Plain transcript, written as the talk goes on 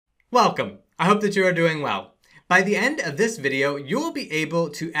Welcome! I hope that you are doing well. By the end of this video, you will be able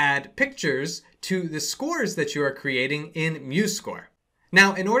to add pictures to the scores that you are creating in MuseScore.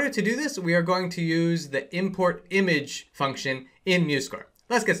 Now, in order to do this, we are going to use the import image function in MuseScore.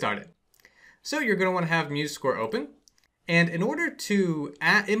 Let's get started. So you're going to want to have MuseScore open. And in order to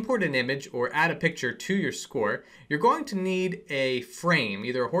import an image or add a picture to your score, you're going to need a frame,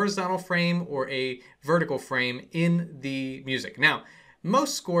 either a horizontal frame or a vertical frame in the music. Now,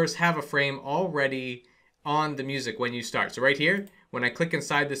 most scores have a frame already on the music when you start. So right here, when I click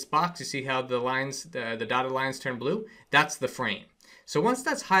inside this box, you see how the lines, the dotted lines turn blue? That's the frame. So once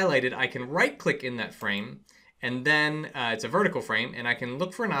that's highlighted, I can right click in that frame, and then it's a vertical frame, and I can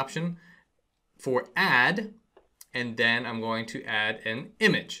look for an option for add, and then I'm going to add an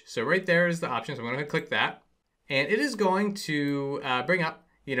image. So right there is the option, so I'm going to click that. And it is going to bring up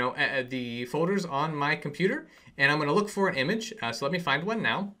the folders on my computer, and I'm going to look for an image. So let me find one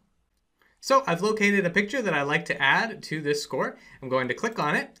now. So I've located a picture that I'd like to add to this score. I'm going to click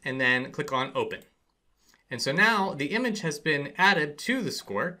on it and then click on open. And so now the image has been added to the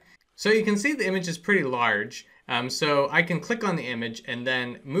score. So you can see the image is pretty large. So I can click on the image and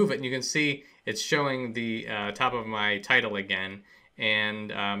then move it, and you can see it's showing the top of my title again.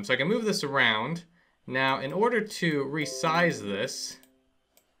 And so I can move this around. Now, in order to resize this,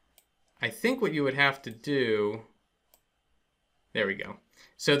 I think what you would have to do, there we go.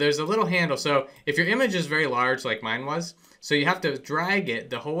 So there's a little handle. So if your image is very large like mine was, so you have to drag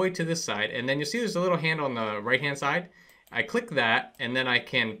it the whole way to this side, and then you'll see there's a little handle on the right hand side. I click that, and then I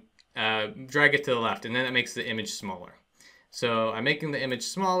can drag it to the left, and then it makes the image smaller. So I'm making the image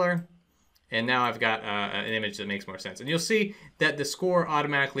smaller, and now I've got an image that makes more sense. And you'll see that the score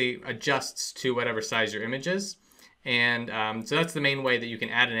automatically adjusts to whatever size your image is. And so that's the main way that you can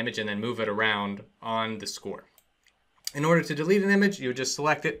add an image and then move it around on the score. In order to delete an image, you just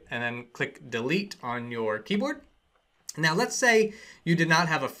select it and then click delete on your keyboard. Now let's say you did not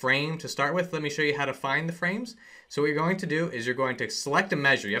have a frame to start with. Let me show you how to find the frames. So what you're going to do is you're going to select a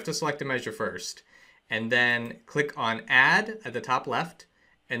measure. You have to select a measure first, and then click on add at the top left,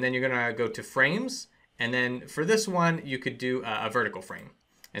 and then you're going to go to frames, and then for this one you could do a vertical frame.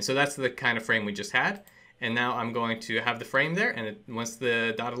 And so that's the kind of frame we just had. And now I'm going to have the frame there, and once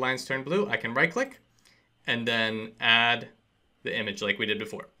the dotted lines turn blue, I can right click and then add the image like we did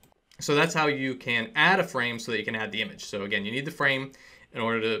before. So that's how you can add a frame so that you can add the image. So again, you need the frame in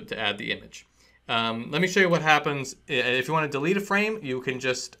order to add the image. Let me show you what happens. If you want to delete a frame, you can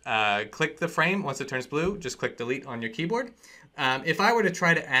just click the frame. Once it turns blue, just click delete on your keyboard. If I were to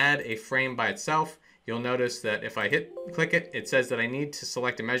try to add a frame by itself, you'll notice that if I click it, it says that I need to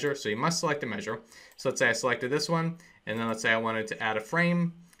select a measure. So you must select a measure. So let's say I selected this one, and then let's say I wanted to add a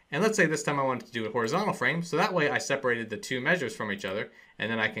frame. And let's say this time I wanted to do a horizontal frame. So that way I separated the two measures from each other. And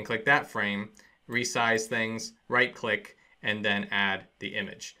then I can click that frame, resize things, right click, and then add the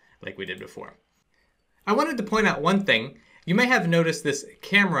image like we did before. I wanted to point out one thing. You may have noticed this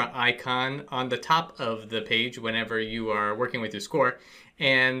camera icon on the top of the page whenever you are working with your score.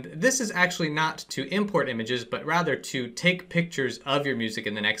 And this is actually not to import images, but rather to take pictures of your music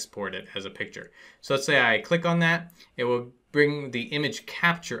and then export it as a picture. So let's say I click on that, it will bring the image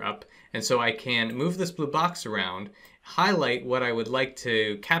capture up. And so I can move this blue box around, highlight what I would like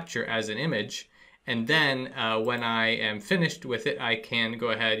to capture as an image, and then when I am finished with it, I can go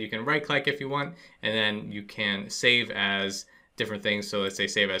ahead, you can right click if you want, and then you can save as different things. So let's say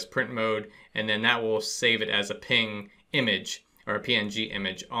save as print mode, and then that will save it as a PNG image or a PNG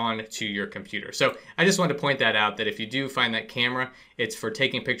image onto your computer. So I just wanted to point that out, that if you do find that camera, it's for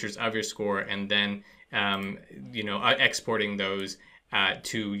taking pictures of your score and then exporting those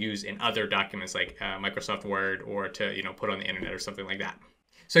to use in other documents like Microsoft Word, or to put on the internet or something like that.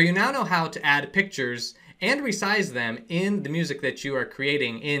 So you now know how to add pictures and resize them in the music that you are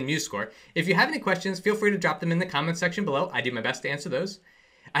creating in MuseScore. If you have any questions, feel free to drop them in the comments section below. I do my best to answer those.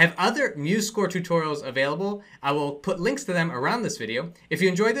 I have other MuseScore tutorials available. I will put links to them around this video. If you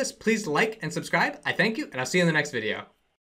enjoyed this, please like and subscribe. I thank you, and I'll see you in the next video.